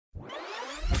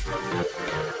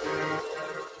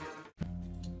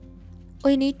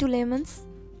We need 2 lemons.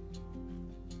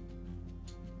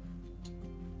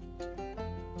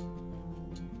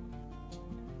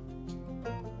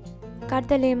 Cut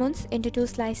the lemons into 2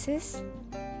 slices.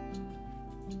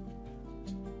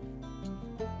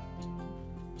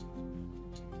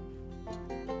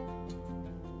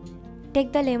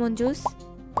 Take the lemon juice.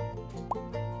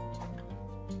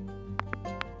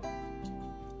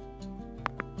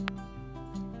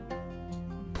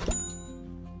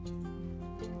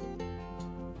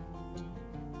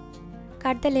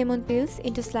 Cut the lemon peels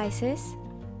into slices.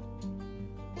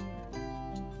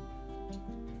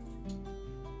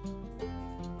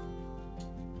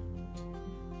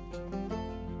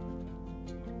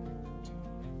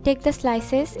 Take the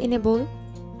slices in a bowl.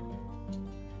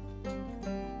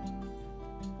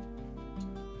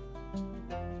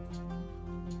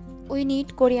 We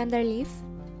need coriander leaf.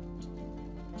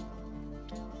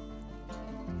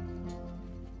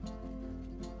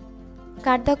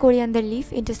 Cut the coriander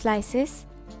leaf into slices.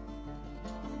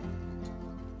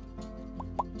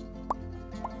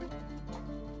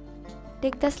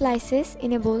 Take the slices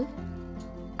in a bowl.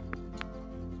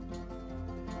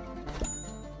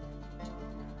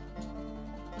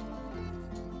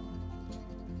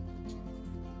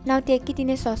 Now take it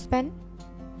in a saucepan.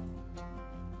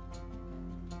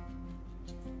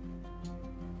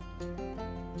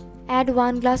 Add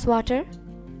 1 glass water.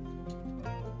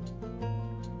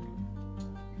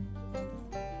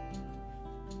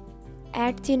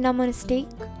 Add cinnamon stick.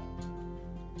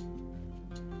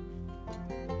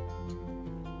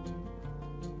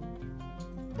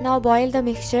 Now boil the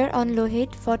mixture on low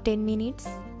heat for 10 minutes.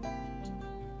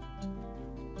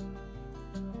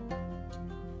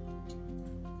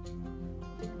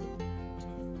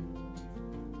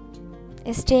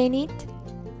 Strain it.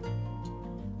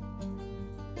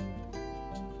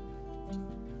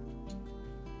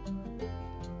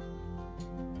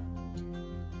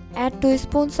 Add 2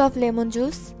 spoons of lemon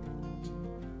juice.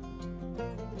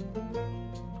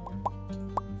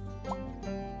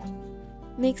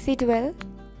 Mix it well.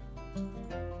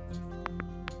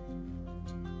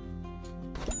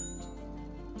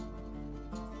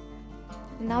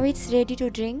 Now it's ready to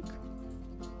drink.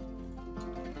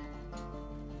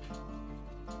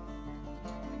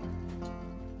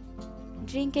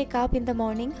 Drink a cup in the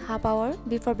morning, half hour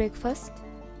before breakfast.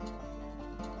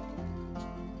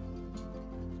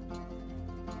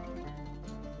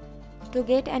 To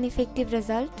get an effective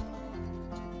result,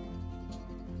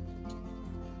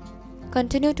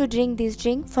 continue to drink this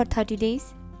drink for 30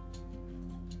 days.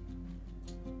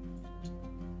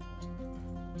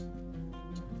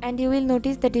 And you will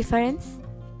notice the difference.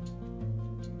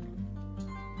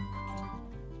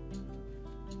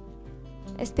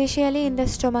 Especially in the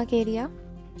stomach area.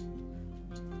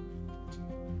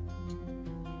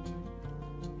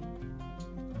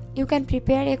 You can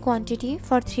prepare a quantity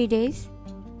for 3 days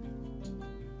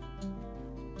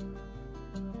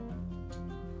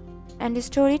and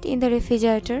store it in the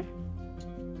refrigerator.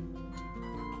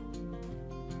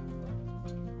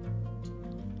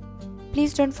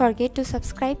 Please don't forget to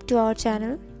subscribe to our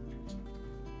channel.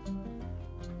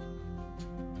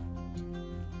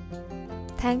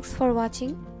 Thanks for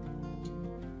watching.